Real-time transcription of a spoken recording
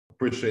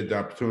Appreciate the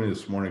opportunity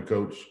this morning,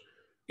 Coach.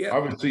 Yeah.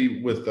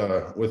 Obviously,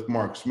 with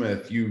Mark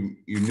Smith, you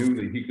knew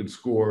that he could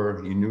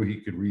score. You knew he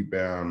could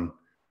rebound.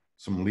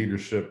 Some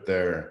leadership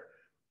there.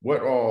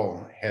 What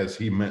all has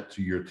he meant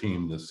to your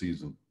team this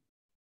season?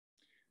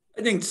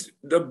 I think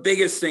the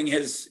biggest thing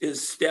is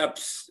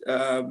steps.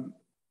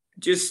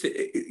 Just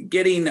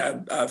getting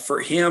for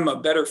him a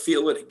better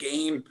feel of the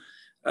game.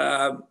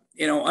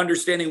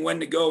 Understanding when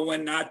to go,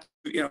 when not.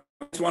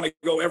 Just want to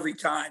go every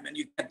time, and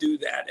you can't do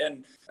that.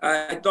 And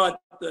I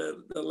thought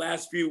the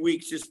last few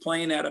weeks just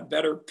playing at a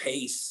better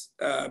pace,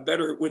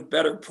 with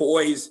better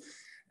poise,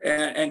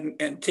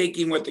 and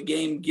taking what the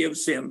game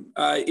gives him.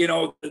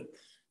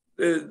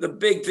 The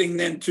big thing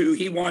then too,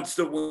 he wants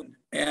to win,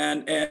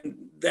 and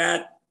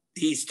that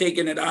he's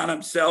taken it on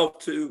himself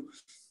to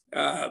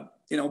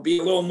be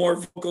a little more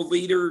vocal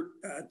leader,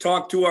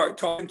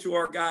 talking to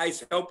our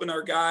guys, helping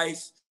our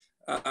guys.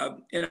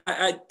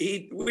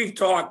 We've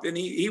talked, and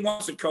he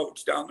wants to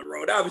coach down the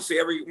road. Obviously,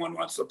 everyone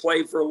wants to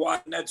play for a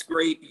while, and that's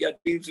great. You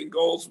got teams and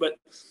goals, but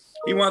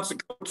he wants to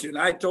coach. And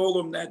I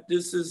told him that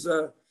this is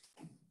a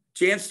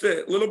chance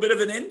to a little bit of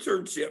an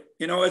internship,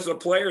 as a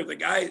player. The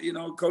guy,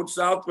 Coach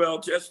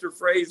Southwell, Chester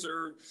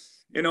Fraser,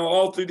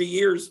 all through the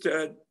years,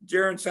 to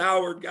Jerence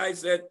Howard,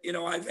 guys that,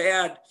 I've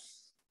had,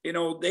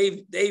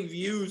 they've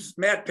used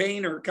Matt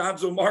Painter,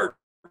 Conzo Martin.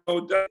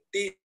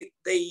 They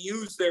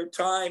use their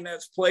time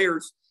as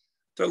players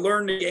to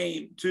learn the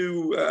game,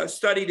 to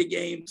study the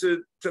game,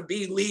 to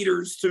be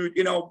leaders, to,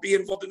 be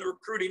involved in the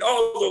recruiting,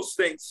 all those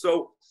things.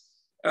 So,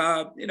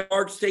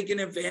 Mark's taking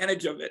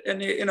advantage of it.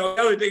 And, the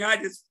other thing, I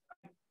just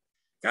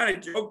kind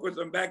of joked with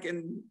him back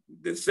in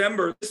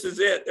December, this is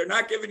it. They're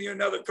not giving you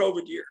another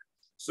COVID year.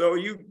 So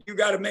you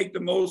got to make the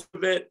most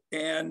of it.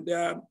 And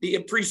he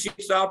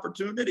appreciates the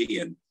opportunity.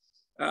 And,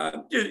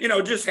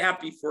 just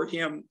happy for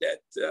him that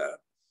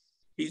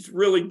he's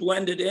really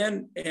blended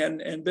in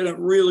and been a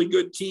really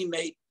good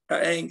teammate.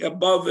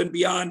 Above and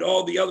beyond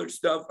all the other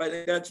stuff. I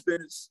think that's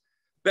been his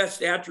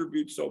best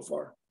attribute so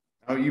far.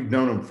 Now, you've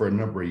known him for a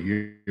number of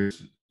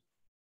years.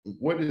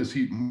 What is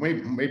he,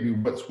 maybe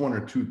what's one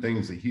or two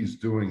things that he's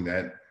doing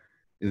that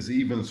is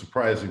even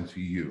surprising to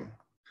you?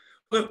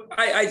 Look,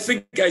 I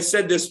think I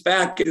said this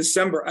back in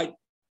December.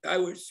 I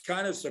was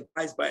kind of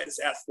surprised by his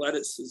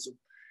athleticism.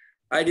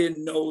 I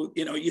didn't know,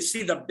 you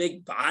see the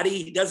big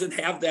body. He doesn't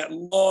have that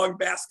long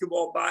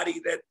basketball body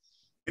that,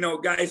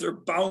 guys are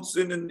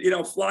bouncing and,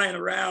 flying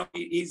around.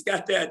 He's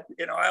got that,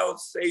 I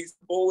always say he's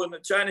the bull in the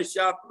China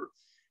shop,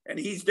 and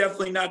he's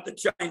definitely not the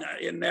China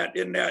in that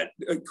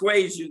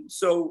equation.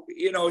 So,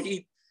 he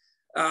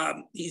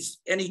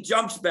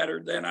jumps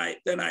better than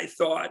I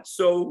thought.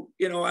 So,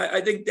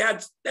 I think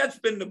that's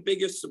been the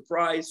biggest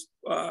surprise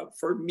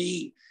for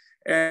me.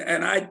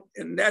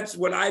 And that's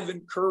what I've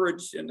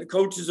encouraged, and the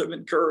coaches have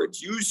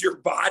encouraged. Use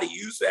your body,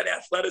 use that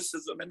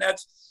athleticism. And I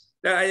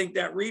think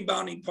that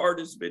rebounding part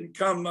has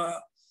become,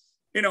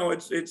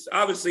 it's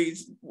obviously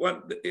he's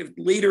one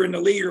leader in the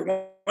league, or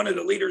one of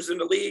the leaders in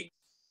the league.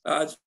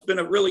 It's been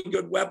a really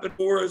good weapon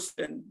for us.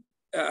 And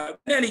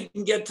then he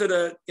can get to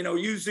the,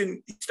 he's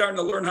starting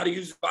to learn how to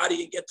use his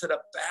body and get to the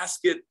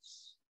basket.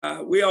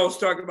 We always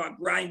talk about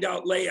grind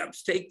out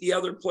layups, take the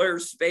other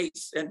player's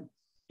space. And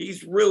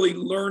he's really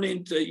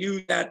learning to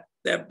use that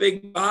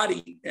big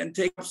body and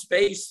take up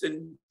space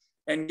and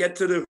get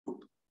to the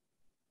hoop.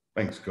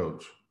 Thanks,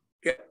 Coach.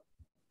 Yeah.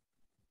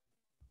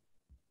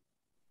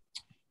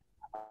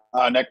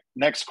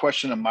 Next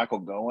question to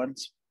Michael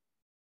Goins.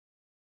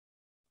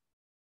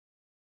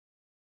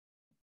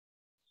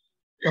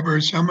 Yeah,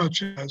 Bruce, how much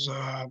has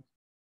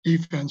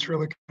defense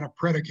really kind of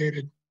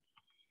predicated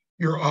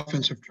your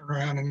offensive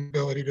turnaround and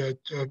ability to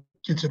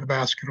get to the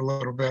basket a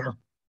little better?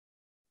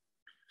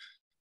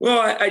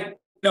 Well, I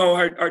know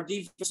our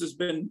defense has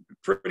been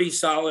pretty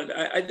solid.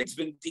 I think it's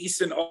been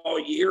decent all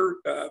year.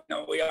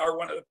 We are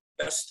one of the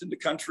best in the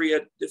country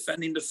at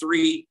defending the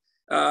three.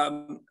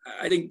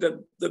 I think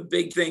the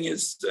big thing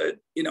is,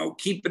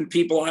 keeping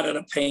people out of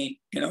the paint.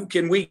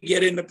 Can we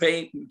get in the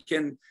paint, and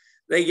can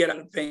they get out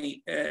of the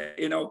paint?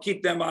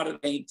 Keep them out of the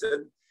paint.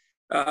 And,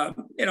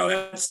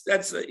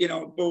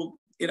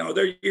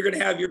 you're going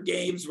to have your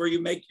games where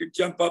you make your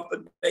jump up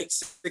and make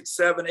 6,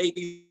 7,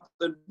 8,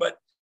 but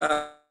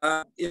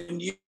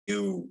and you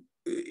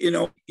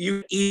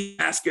eat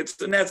baskets,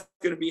 and that's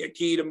going to be a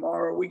key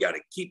tomorrow. We got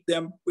to keep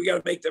them. We got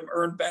to make them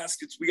earn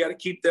baskets. We got to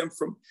keep them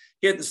from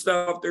getting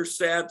stuff off their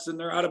sets and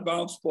their out of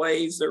bounds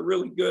plays. They're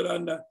really good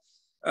on the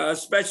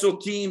special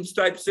teams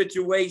type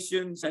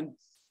situations, and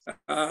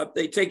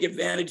they take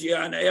advantage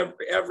on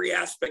every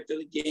aspect of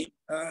the game.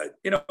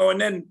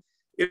 And then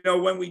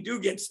when we do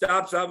get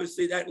stops,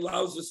 obviously that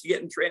allows us to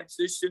get in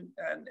transition,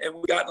 and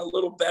we've gotten a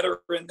little better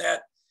in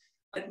that.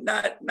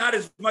 Not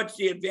as much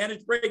the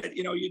advantage break.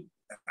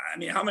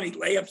 How many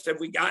layups have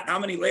we gotten? How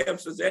many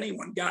layups has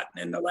anyone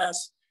gotten in the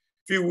last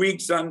few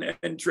weeks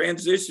in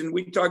transition?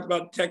 We talked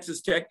about the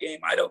Texas Tech game.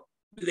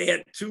 They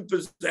had 2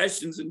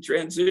 possessions in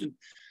transition.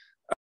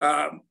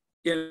 And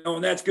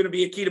that's going to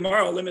be a key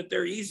tomorrow, limit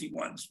their easy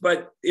ones.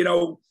 But,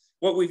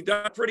 what we've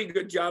done a pretty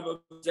good job of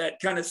is that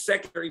kind of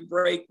secondary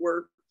break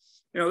where,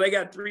 they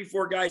got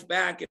 3-4 guys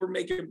back, and we're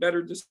making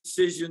better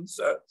decisions,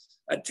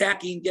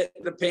 attacking,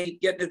 getting the paint,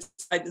 getting it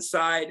side to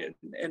side,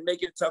 and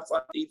making it tough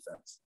on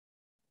defense.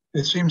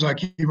 It seems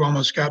like you've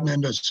almost gotten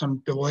into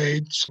some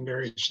delayed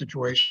secondary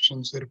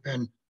situations that have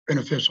been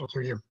beneficial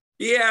to you.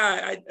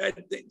 Yeah, I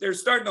think they're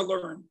starting to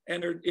learn,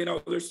 and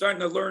they're starting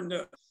to learn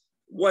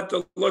what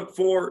to look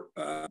for.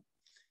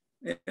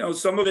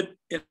 Some of it,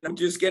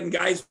 just getting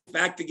guys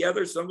back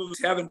together. Some of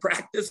us haven't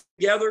practiced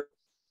together.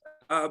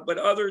 But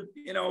other,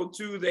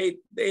 too,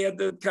 they had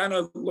to kind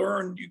of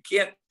learn. You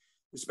can't,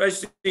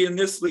 especially in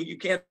this league, you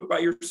can't do it by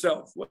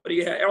yourself. What do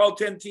you have? All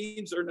 10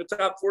 teams are in the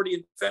top 40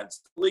 in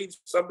defense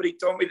leagues. Somebody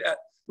told me that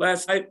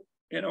last night,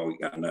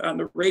 on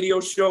the radio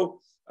show.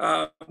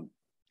 And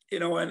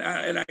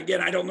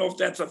again, I don't know if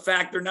that's a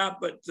fact or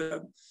not, but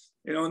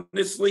in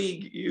this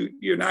league,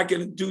 you're not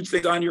going to do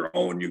things on your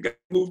own. You got to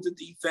move the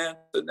defense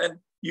and then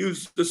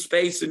use the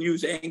space and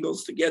use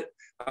angles to get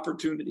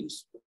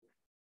opportunities.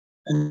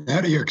 And how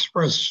do you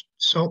express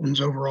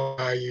Sultan's overall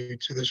value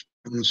to this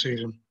in the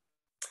season?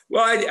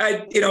 Well,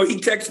 he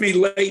texted me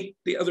late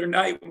the other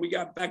night when we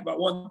got back about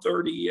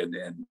 1:30,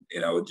 and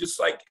just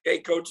like, hey,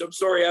 coach, I'm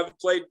sorry I haven't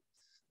played.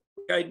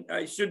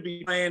 I should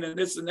be playing and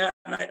this and that.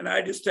 And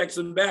I just texted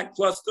him back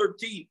plus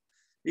 13.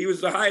 He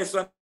was the highest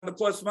on the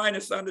plus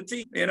minus on the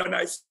team. And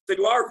I said,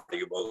 you are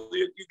valuable.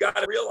 You got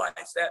to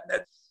realize that.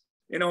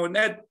 And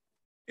that,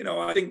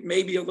 I think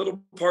maybe a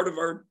little part of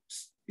our,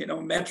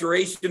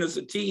 maturation as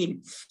a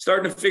team,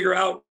 starting to figure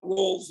out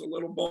roles a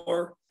little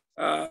more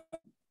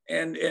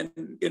and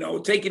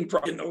taking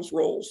pride in those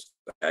roles.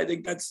 I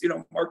think that's,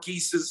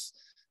 Marquise's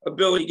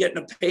ability,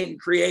 getting to paint and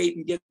create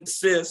and get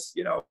assists,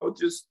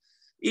 just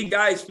each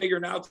guy's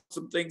figuring out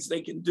some things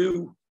they can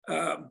do.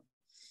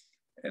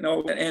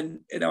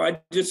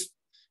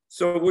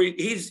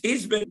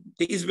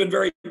 He's been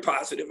very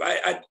positive.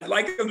 I'd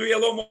like him to be a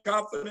little more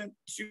confident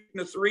shooting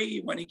a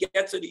three when he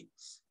gets it.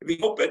 If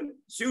he's open,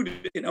 shoot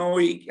it.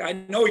 I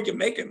know he can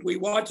make it. We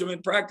watch him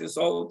in practice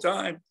all the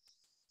time,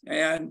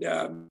 and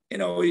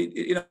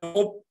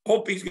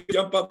hope he's going to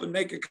jump up and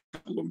make a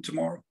couple of them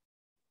tomorrow.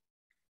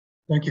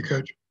 Thank you,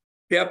 Coach.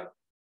 Yep.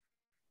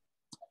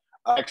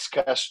 Next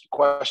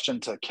question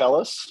to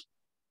Kellis.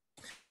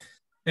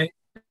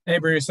 Hey,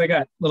 Bruce, I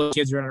got little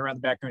kids running around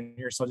the background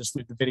here, so I'll just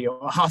leave the video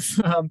off.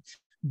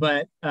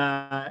 But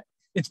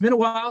it's been a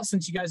while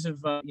since you guys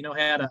have,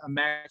 had a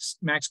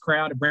max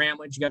crowd at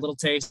Bramlage. You got a little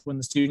taste when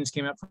the students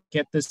came out for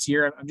Kit this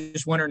year. I'm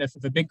just wondering if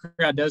a big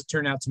crowd does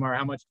turn out tomorrow,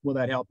 how much will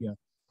that help you?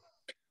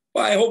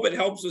 Well, I hope it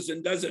helps us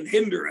and doesn't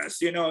hinder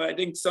us. I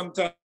think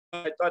sometimes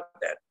I thought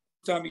that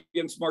time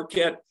against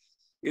Marquette,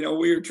 we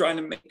were trying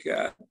to make,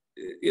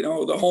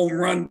 the home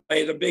run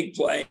play, the big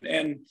play,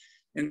 and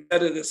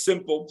instead of the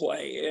simple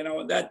play,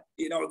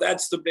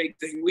 that's the big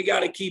thing. We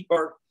got to keep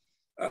our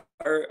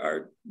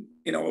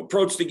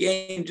approach the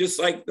game just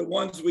like the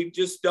ones we've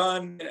just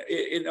done,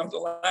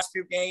 the last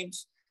few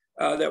games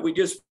that we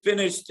just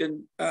finished,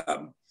 and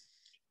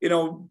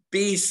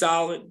be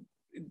solid,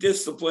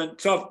 discipline,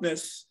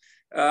 toughness,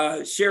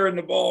 sharing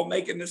the ball,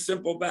 making the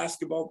simple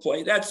basketball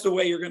play. That's the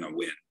way you're going to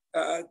win.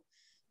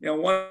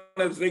 One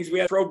of the things we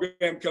had a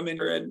program come in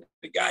here, and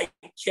the guy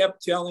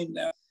kept telling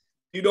them,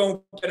 you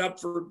don't get up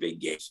for big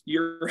games.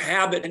 Your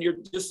habit and your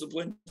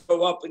discipline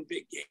go up in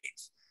big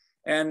games.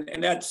 And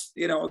that's,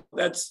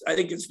 I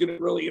think it's going to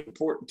be really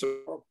important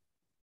to.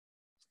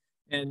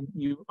 And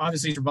you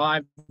obviously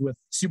survived with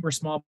super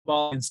small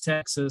ball against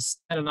Texas. Is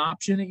that an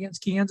option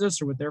against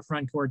Kansas, or with their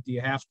front court, do you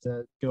have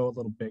to go a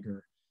little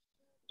bigger?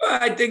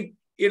 I think,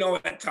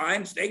 at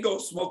times they go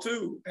small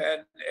too.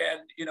 And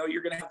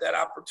you're going to have that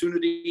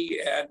opportunity.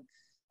 And,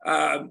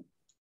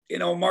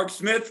 Mark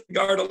Smith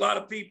guard a lot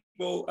of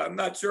people. I'm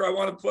not sure I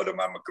want to put him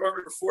on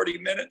McCormick for 40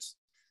 minutes,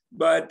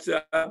 but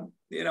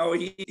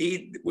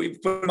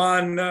we've put him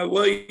on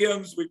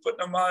Williams. We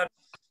put him on,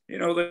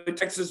 the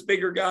Texas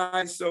bigger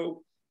guys.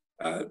 So,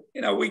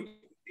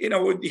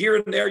 here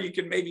and there you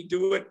can maybe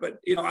do it, but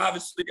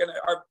obviously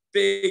our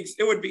bigs.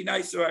 It would be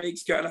nice if our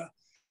bigs kind of,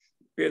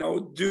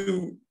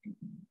 do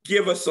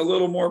give us a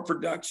little more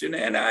production.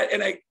 And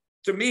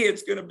to me,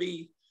 it's going to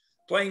be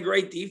playing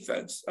great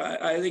defense.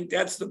 I think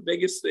that's the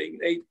biggest thing.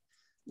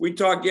 We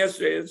talked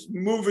yesterday, is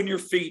moving your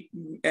feet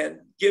and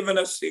giving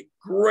us a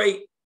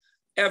great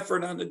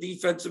effort on the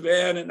defensive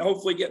end, and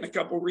hopefully getting a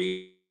couple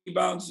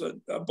rebounds,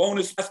 a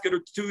bonus basket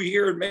or two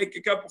here, and make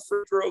a couple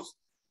free throws.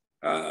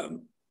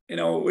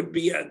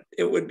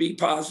 It would be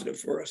positive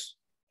for us.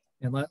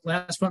 And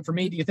last one for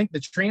me, do you think the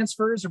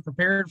transfers are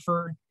prepared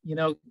for,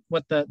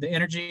 what the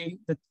energy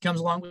that comes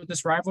along with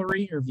this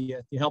rivalry, or have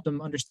you helped them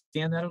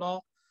understand that at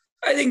all?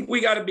 I think we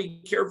got to be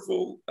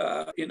careful,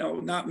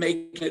 not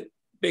making it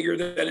bigger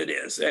than it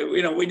is.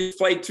 We just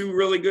played two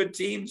really good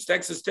teams.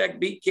 Texas Tech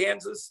beat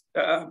Kansas.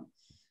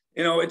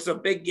 It's a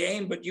big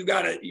game, but you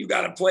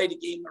gotta play the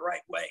game the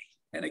right way.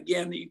 And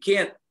again, we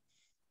can't,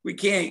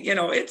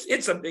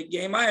 it's a big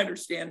game. I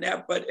understand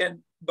that,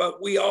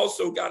 but we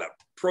also got to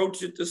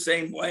approach it the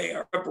same way.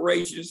 Our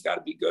preparation has got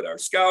to be good. Our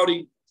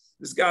scouting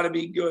has got to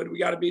be good. We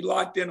got to be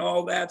locked in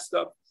all that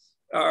stuff.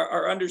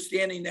 Our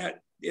understanding that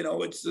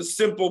it's the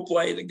simple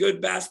play, the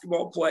good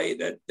basketball play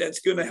that's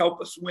going to help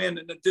us win,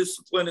 and the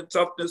discipline and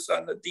toughness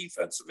on the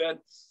defensive end.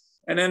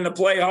 And then to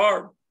play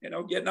hard,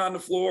 getting on the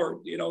floor,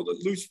 the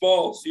loose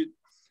balls.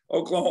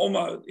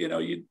 Oklahoma,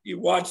 you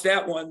watch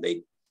that one.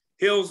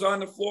 Hills on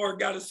the floor,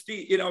 got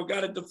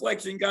a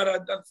deflection, got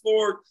a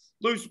floor,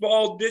 loose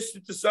ball, dished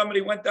it to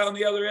somebody, went down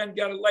the other end,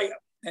 got a layup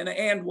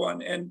and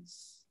one, and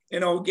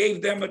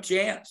gave them a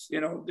chance.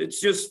 It's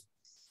just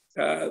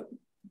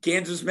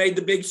Kansas made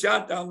the big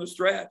shot down the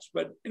stretch,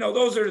 but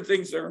those are the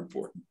things that are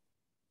important.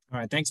 All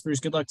right, thanks, Bruce.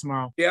 Good luck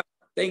tomorrow. Yeah,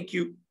 thank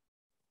you.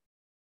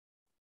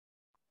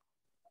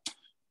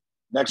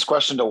 Next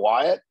question to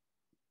Wyatt.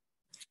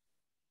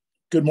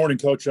 Good morning,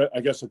 Coach.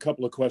 I guess a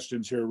couple of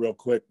questions here real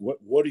quick.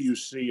 What do you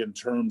see in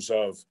terms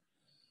of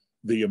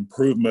the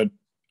improvement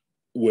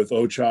with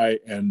Ochai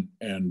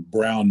and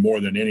Brown more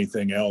than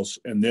anything else?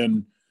 And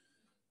then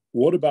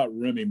what about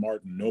Remy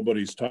Martin?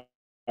 Nobody's talked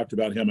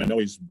about him. I know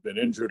he's been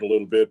injured a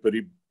little bit, but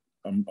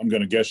I'm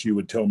going to guess you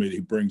would tell me he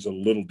brings a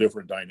little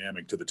different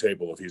dynamic to the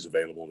table if he's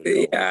available to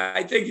go. Yeah,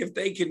 I think if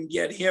they can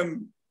get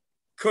him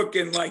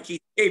cooking like he's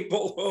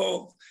capable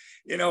of,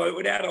 it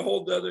would add a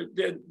whole other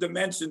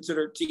dimension to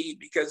their team,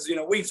 because,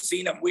 we've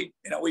seen them. We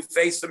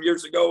faced them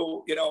years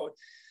ago,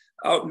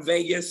 out in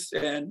Vegas,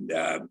 and,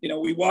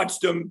 we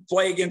watched them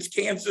play against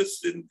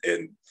Kansas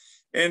and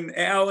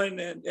Allen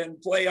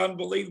and play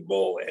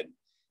unbelievable. And,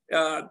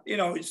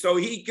 so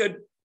he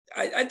could,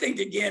 I think,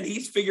 again,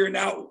 he's figuring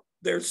out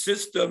their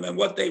system and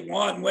what they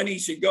want, when he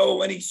should go,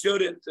 when he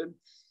shouldn't.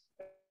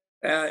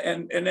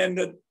 And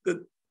then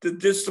the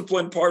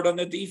discipline part on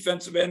the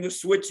defensive end, the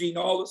switching,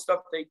 all the stuff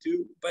they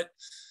do. But,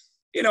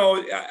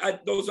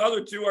 those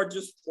other two are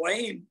just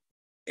playing,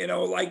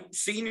 like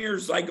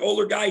seniors, like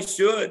older guys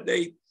should.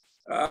 They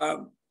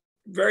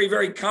very,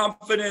 very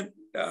confident.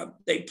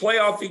 They play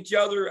off each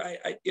other.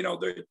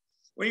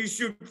 When you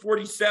shoot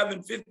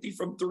 47, 50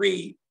 from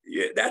three,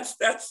 that's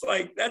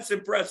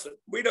impressive.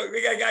 We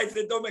got guys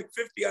that don't make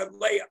 50 on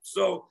layups.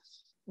 So,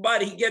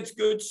 but he gets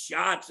good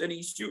shots and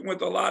he's shooting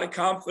with a lot of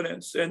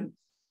confidence. And,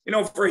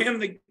 for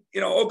him to,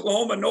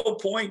 Oklahoma, no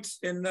points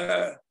in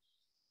the,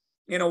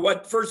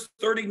 first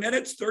 30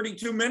 minutes,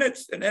 32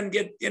 minutes, and then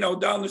get,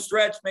 down the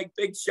stretch, make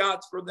big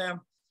shots for them.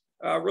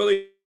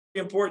 Really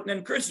important.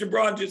 And Christian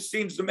Braun just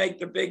seems to make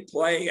the big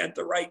play at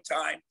the right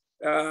time.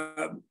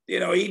 He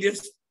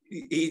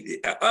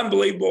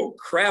unbelievable,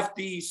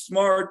 crafty,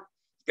 smart.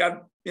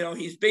 Got,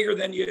 he's bigger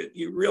than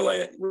you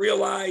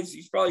realize.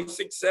 He's probably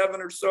 6'7"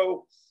 or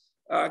so.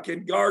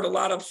 Can guard a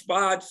lot of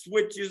spots,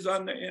 switches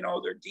on the,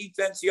 their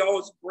defense. He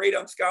always great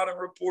on scouting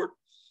report.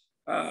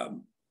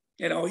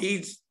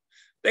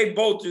 They've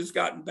both just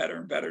gotten better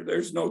and better.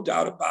 There's no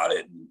doubt about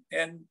it.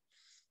 And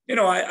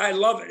I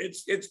love it.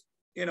 It's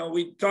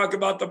we talk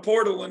about the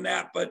portal and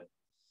that, but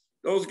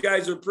those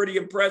guys are pretty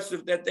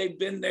impressive that they've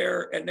been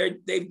there and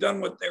they've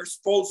done what they're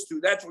supposed to.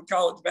 That's what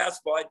college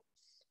basketball. I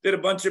did a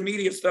bunch of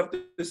media stuff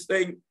this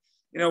thing.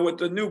 With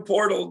the new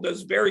portal,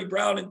 does Barry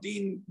Brown and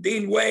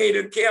Dean Wade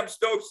and Cam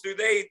Stokes, do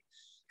they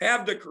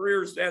have the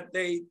careers that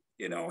they,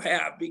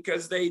 have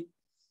because they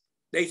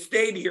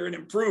stayed here and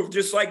improved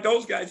just like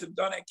those guys have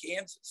done at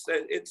Kansas?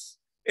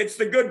 It's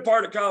the good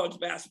part of college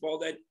basketball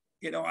that,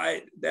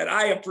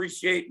 I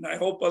appreciate and I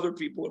hope other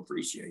people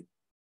appreciate.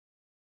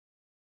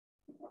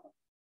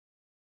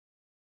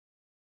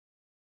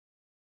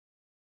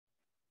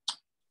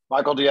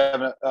 Michael, do you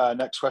have a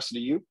next question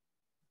to you?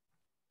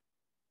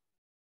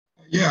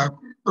 Yeah,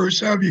 Bruce,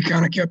 how have you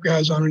kind of kept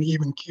guys on an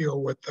even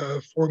keel with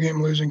the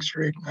 4-game losing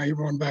streak? Now you're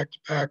going back to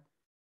back,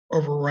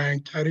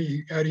 overranked. How do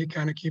you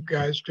kind of keep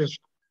guys just,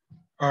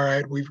 all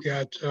right, we've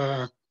got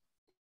 12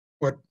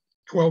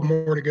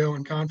 more to go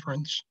in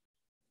conference?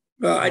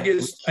 Well, I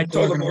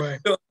told them we're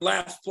still in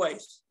last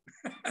place.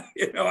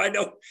 I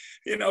know,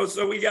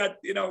 so we got,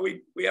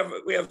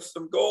 we have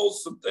some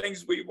goals, some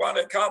things we want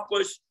to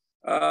accomplish.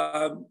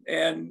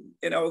 And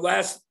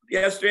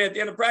yesterday at the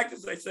end of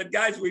practice, I said,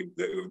 guys, we've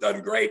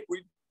done great.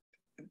 We've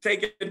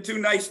taken 2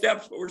 nice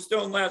steps, but we're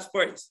still in last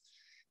place.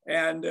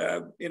 And,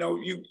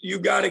 you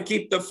got to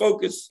keep the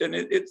focus, and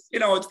it's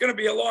going to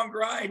be a long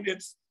grind.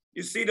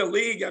 You see the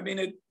league. I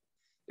mean,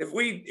 if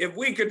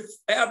we could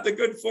have the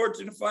good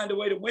fortune to find a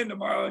way to win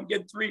tomorrow and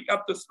get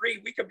up to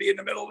 3, we could be in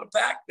the middle of the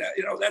pack.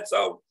 That's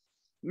how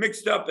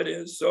mixed up it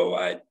is. So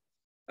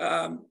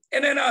and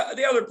then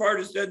the other part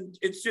is that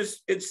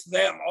it's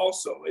them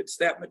also. It's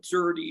that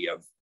maturity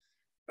of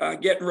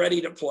getting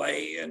ready to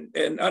play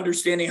and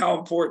understanding how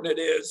important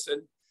it is.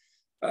 And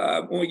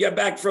when we get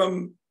back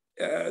from,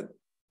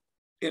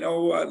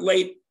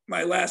 late,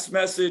 my last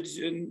message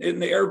in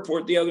the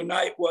airport the other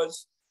night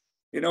was,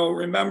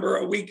 remember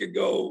a week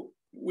ago,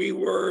 we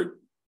were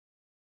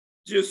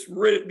just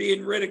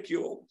being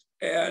ridiculed.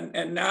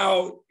 And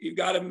now you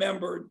got to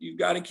remember, you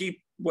got to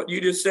keep what you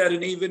just said,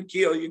 an even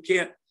keel. You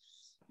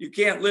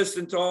can't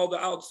listen to all the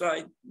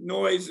outside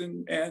noise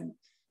and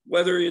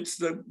whether it's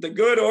the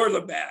good or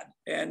the bad.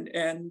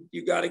 And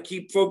you got to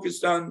keep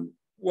focused on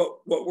what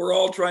we're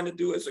all trying to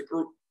do as a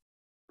group.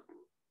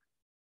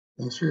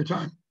 Thanks for your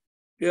time.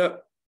 Yeah.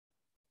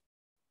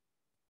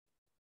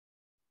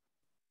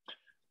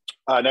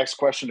 Next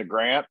question to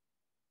Grant.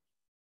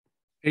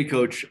 Hey,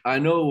 Coach. I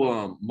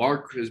know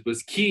Mark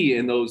was key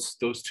in those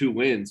two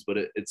wins, but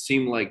it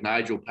seemed like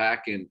Nigel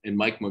Pack and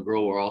Mike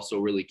McGurl were also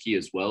really key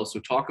as well. So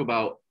talk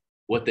about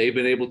what they've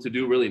been able to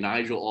do, really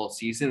Nigel all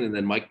season, and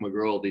then Mike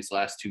McGurl these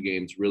last two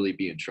games really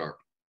being sharp.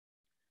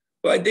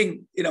 Well, I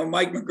think,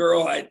 Mike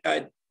McGurl,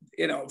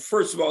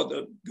 first of all,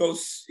 to go,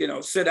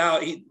 sit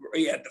out, he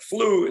had the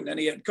flu and then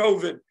he had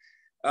COVID.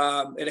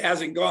 It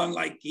hasn't gone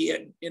like he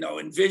had,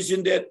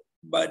 envisioned it,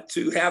 but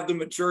to have the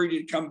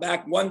maturity to come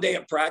back one day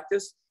of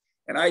practice.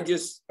 And I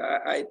just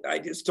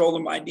told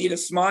him I need a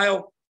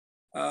smile.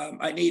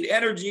 I need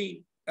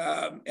energy.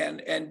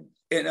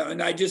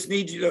 And I just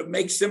need you to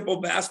make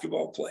simple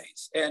basketball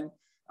plays. And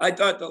I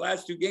thought the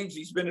last two games,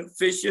 he's been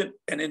efficient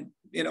and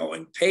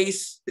in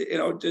pace,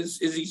 as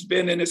he's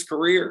been in his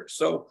career.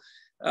 So,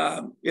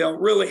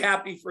 really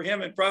happy for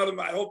him and proud of him.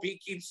 I hope he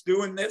keeps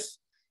doing this,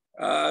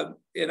 and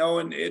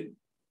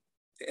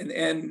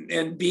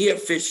be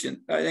efficient.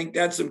 I think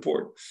that's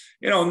important.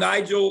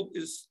 Nigel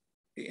is,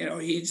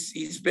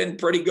 he's been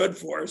pretty good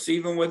for us,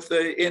 even with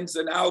the ins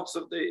and outs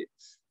of the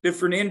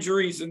different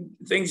injuries and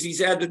things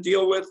he's had to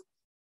deal with.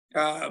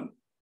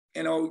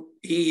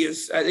 He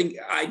is,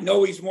 I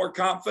know he's more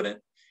confident,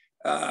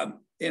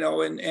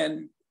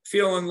 and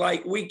feeling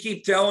like we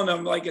keep telling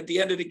him, like at the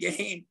end of the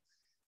game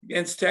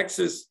against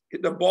Texas,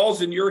 the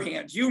ball's in your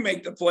hands. You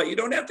make the play. You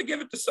don't have to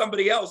give it to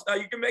somebody else. Now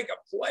you can make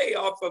a play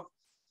off of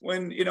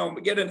when,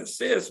 get an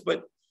assist,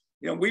 but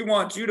we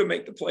want you to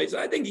make the plays.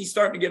 I think he's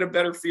starting to get a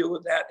better feel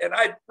of that. And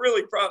I'm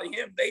really proud of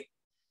him.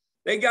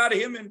 They got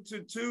him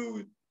into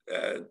two,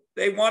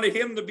 they wanted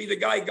him to be the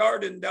guy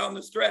guarding down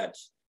the stretch.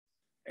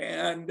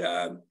 And,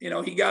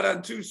 he got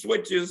on two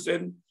switches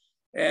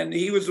and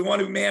he was the one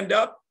who manned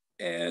up,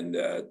 and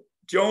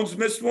Jones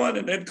missed one,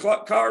 and then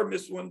Carr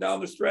missed one down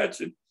the stretch.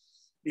 And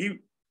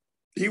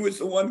he was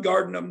the one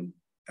guarding them,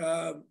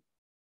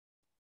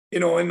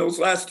 in those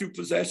last two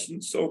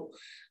possessions. So,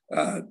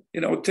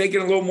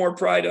 taking a little more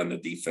pride on the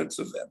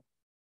defensive end.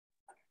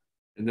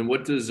 And then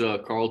what does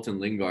Carlton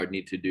Lingard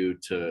need to do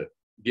to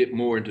get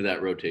more into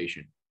that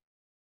rotation?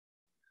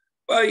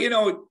 Well,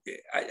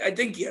 I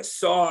think you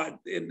saw it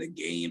in the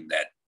game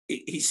that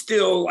he's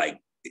still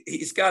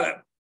he's got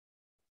to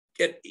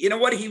get,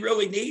 what he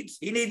really needs?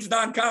 He needs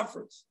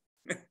non-conference.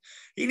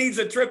 He needs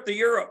a trip to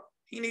Europe.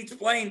 He needs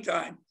playing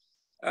time.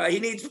 He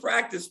needs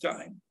practice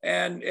time.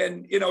 And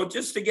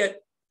just to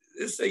get,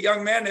 this is a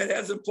young man that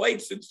hasn't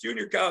played since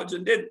junior college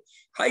and did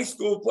high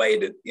school,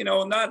 played it,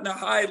 not in a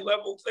high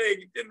level thing.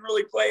 He didn't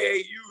really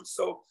play AU.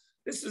 So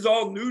this is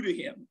all new to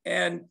him.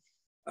 And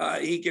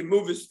he can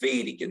move his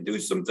feet. He can do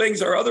some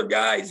things. Our other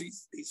guys,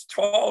 he's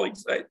tall.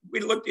 We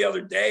looked the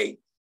other day.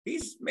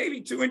 He's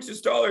maybe 2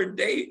 inches taller than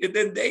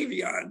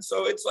Davion.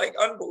 So it's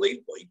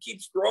unbelievable. He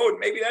keeps growing.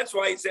 Maybe that's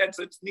why he's had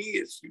such knee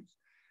issues.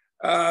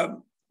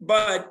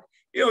 But,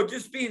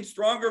 just being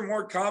stronger,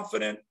 more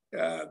confident.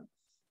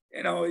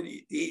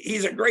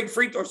 He's a great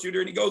free throw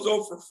shooter, and he goes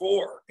 0 for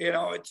 4.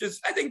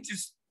 I think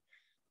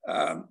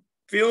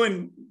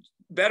feeling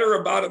better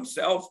about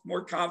himself,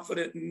 more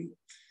confident.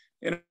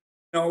 And,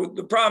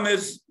 the problem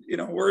is,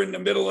 we're in the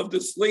middle of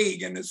this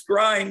league and this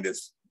grind,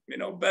 this,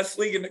 best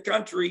league in the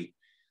country.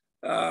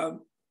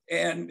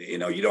 And,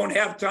 you don't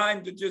have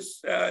time to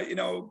just,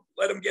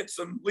 let him get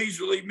some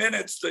leisurely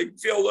minutes to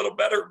feel a little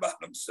better about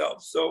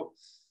himself. So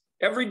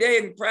every day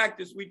in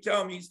practice, we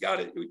tell him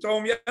we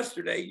told him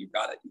yesterday, you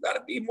got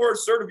to be more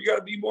assertive. You got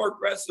to be more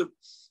aggressive.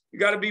 You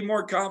got to be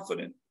more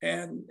confident.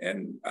 And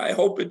I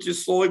hope it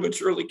just slowly but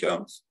surely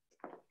comes.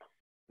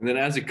 And then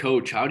as a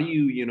coach, how do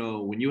you,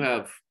 when you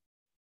have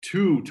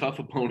two tough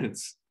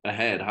opponents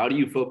ahead, how do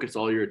you focus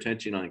all your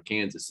attention on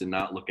Kansas and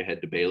not look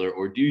ahead to Baylor?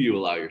 Or do you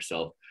allow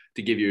yourself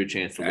to give you a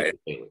chance to look at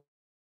Baylor?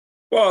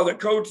 Well, the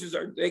coaches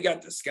they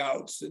got the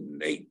scouts,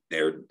 and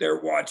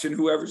they're watching.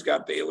 Whoever's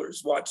got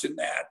Baylor's watching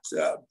that,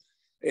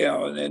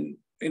 and then,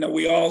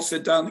 we all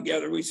sit down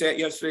together. We sat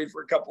yesterday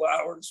for a couple of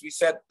hours. We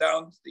sat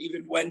down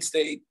even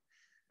Wednesday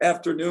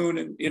afternoon,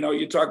 and,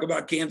 you talk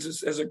about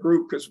Kansas as a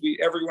group, because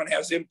everyone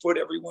has input,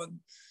 everyone,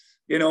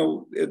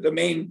 the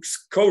main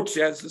coach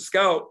has the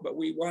scout, but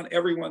we want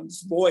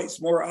everyone's voice,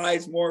 more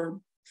eyes,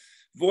 more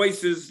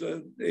voices,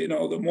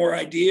 the more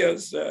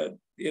ideas, the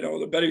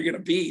better you're going to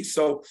be.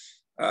 So,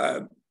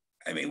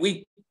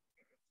 we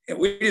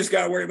just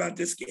got to worry about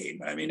this game.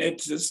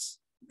 It's just,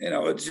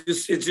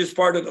 it's just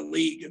part of the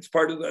league. It's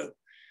part of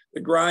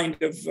the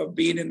grind of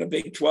being in the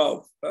Big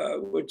 12,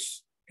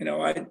 which,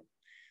 I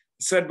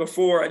said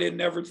before, I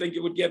didn't ever think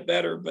it would get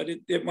better, but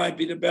it might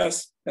be the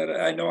best that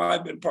I know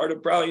I've been part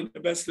of, probably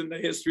the best in the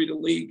history of the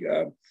league.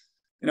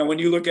 When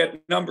you look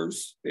at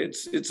numbers,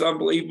 it's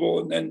unbelievable.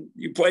 And then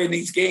you play in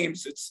these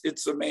games,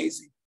 it's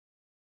amazing.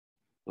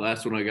 The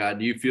last one I got,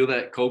 do you feel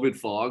that COVID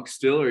fog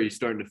still, or are you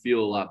starting to feel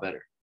a lot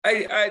better?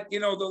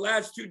 The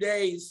last 2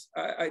 days,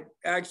 I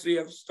actually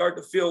have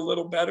started to feel a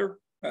little better.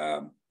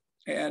 I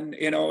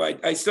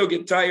still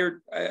get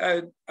tired.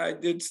 I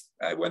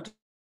went to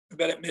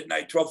bed at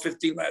midnight,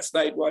 12:15 last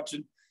night,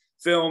 watching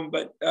film,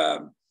 but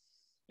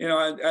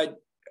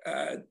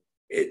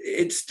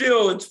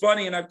it's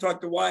funny, and I've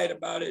talked to Wyatt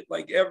about it.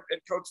 Like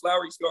and Coach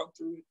Lowry's gone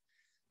through it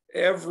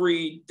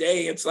every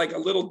day. It's like a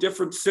little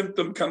different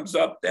symptom comes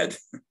up that,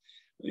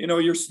 you know,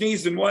 you're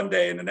sneezing one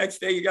day and the next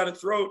day you got a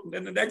throat, and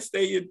then the next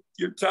day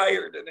you're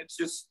tired, and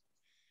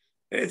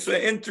it's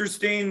an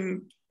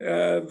interesting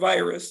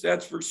virus,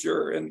 that's for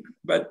sure.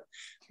 But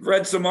I've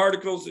read some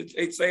articles that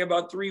they say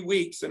about 3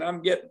 weeks, and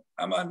I'm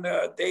on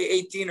day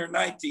 18 or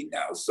 19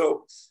 now,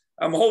 so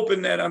I'm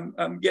hoping that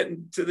I'm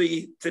getting to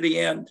the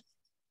end.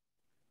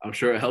 I'm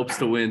sure it helps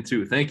to win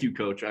too. Thank you,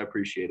 Coach. I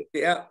appreciate it.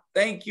 Yeah,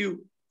 thank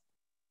you.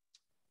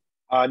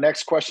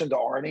 Next question to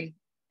Arnie.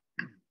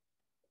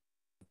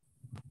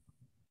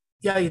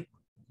 Yeah,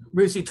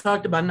 Bruce, you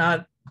talked about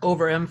not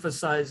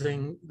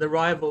overemphasizing the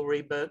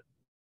rivalry, but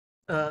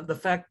the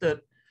fact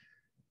that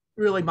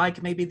really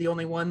Mike may be the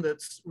only one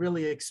that's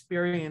really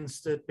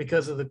experienced it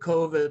because of the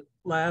COVID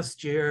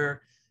last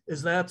year.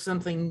 Is that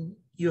something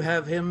you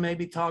have him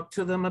maybe talk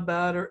to them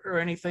about, or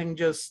anything,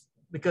 just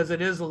because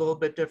it is a little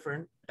bit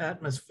different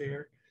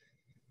atmosphere?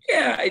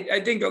 Yeah, I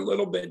think a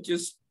little bit,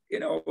 just, you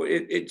know,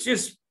 it's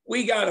just,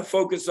 we got to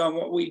focus on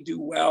what we do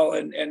well,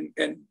 and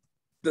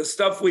the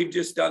stuff we've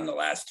just done the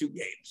last 2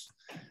 games.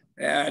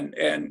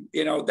 And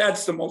you know,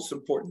 that's the most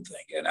important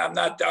thing. And I'm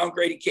not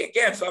downgrading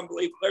Kansas.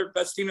 Unbelievable. They're the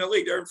best team in the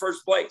league. They're in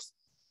first place.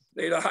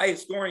 They're the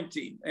highest scoring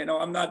team. You know,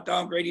 I'm not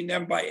downgrading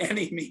them by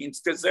any means,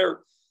 because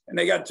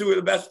they got 2 of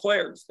the best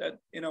players that,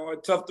 you know, are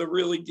tough to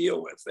really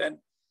deal with. And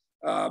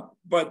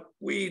but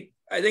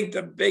I think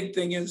the big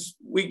thing is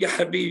we got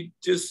to be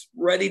just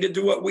ready to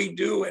do what we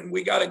do, and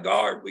we got to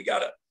guard. We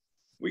got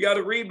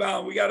to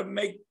rebound. We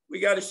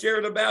got to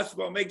share the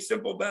basketball, make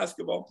simple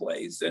basketball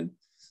plays, and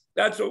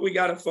that's what we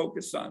got to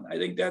focus on. I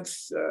think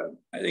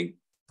I think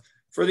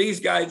for these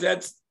guys,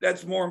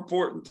 that's more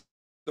important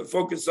to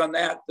focus on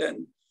that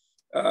than,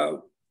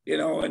 you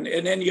know, and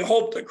then you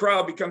hope the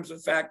crowd becomes a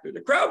factor.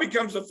 The crowd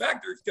becomes a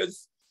factor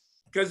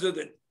because of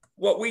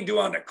what we do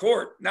on the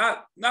court,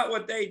 not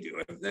what they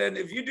do. And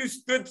if you do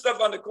good stuff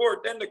on the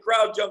court, then the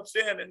crowd jumps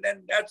in, and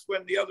then that's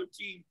when the other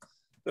team,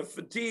 the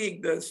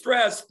fatigue, the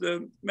stress,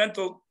 the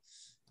mental,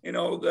 you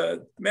know,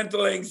 the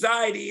mental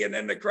anxiety, and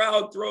then the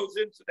crowd throws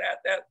into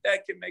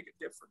that can make a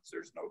difference.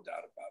 There's no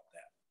doubt about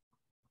that.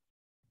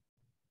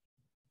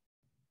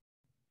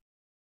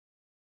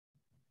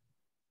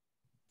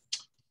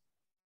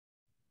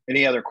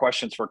 Any other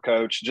questions for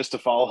Coach? Just to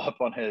follow up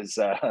on his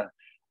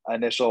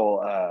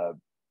initial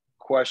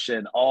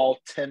question, all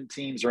 10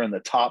 teams are in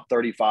the top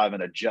 35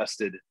 in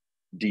adjusted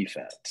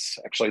defense.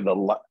 Actually,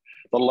 the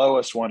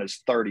lowest one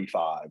is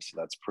 35, so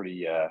that's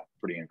pretty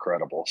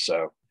incredible.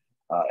 So,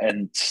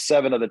 and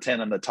 7 of the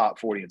 10 in the top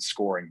 40 in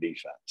scoring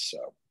defense.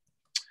 So,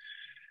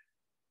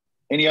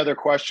 any other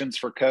questions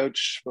for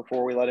Coach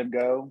before we let him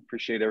go?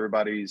 Appreciate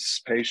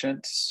everybody's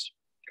patience.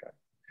 Okay,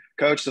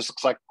 Coach, this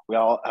looks like we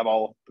all have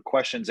all the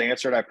questions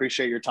answered. I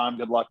appreciate your time.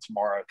 Good luck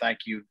tomorrow. Thank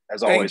you,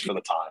 as always, for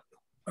the time.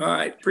 All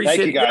right. Appreciate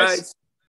Thank you, guys.